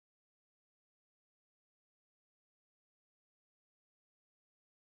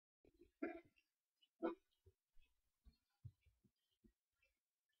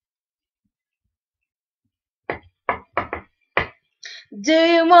Do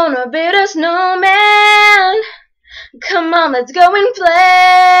you wanna build a snowman? Come on, let's go and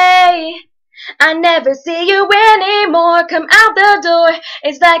play. I never see you anymore. Come out the door,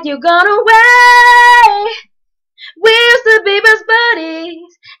 it's like you're gone away. We used to be best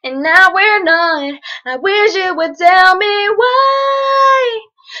buddies, and now we're not. I wish you would tell me why.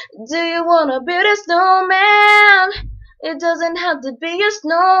 Do you wanna build a snowman? It doesn't have to be a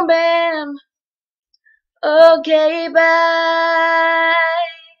snowman. Okay, bye.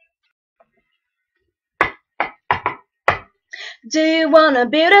 Do you wanna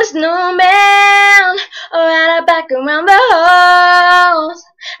build a snowman? Or ride a bike around the halls?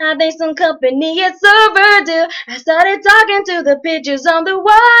 I think some company is overdue. I started talking to the pictures on the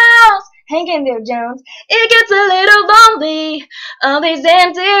walls. Hang in there, Jones. It gets a little lonely. All these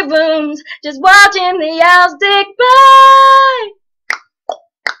empty rooms, just watching the owls tick by.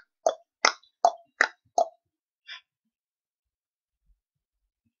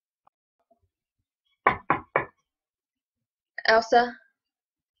 Elsa,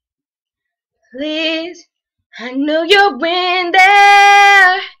 please, I know you're in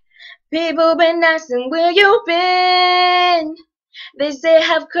there. People been asking where you been. They say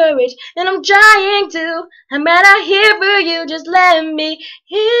have courage, and I'm trying to. I'm right out here for you, just let me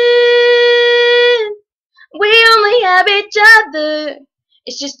in. We only have each other,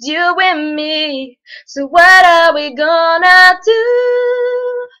 it's just you and me. So what are we gonna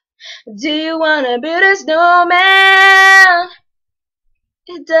do? Do you wanna build a snowman?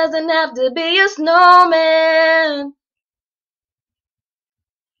 It doesn't have to be a snowman.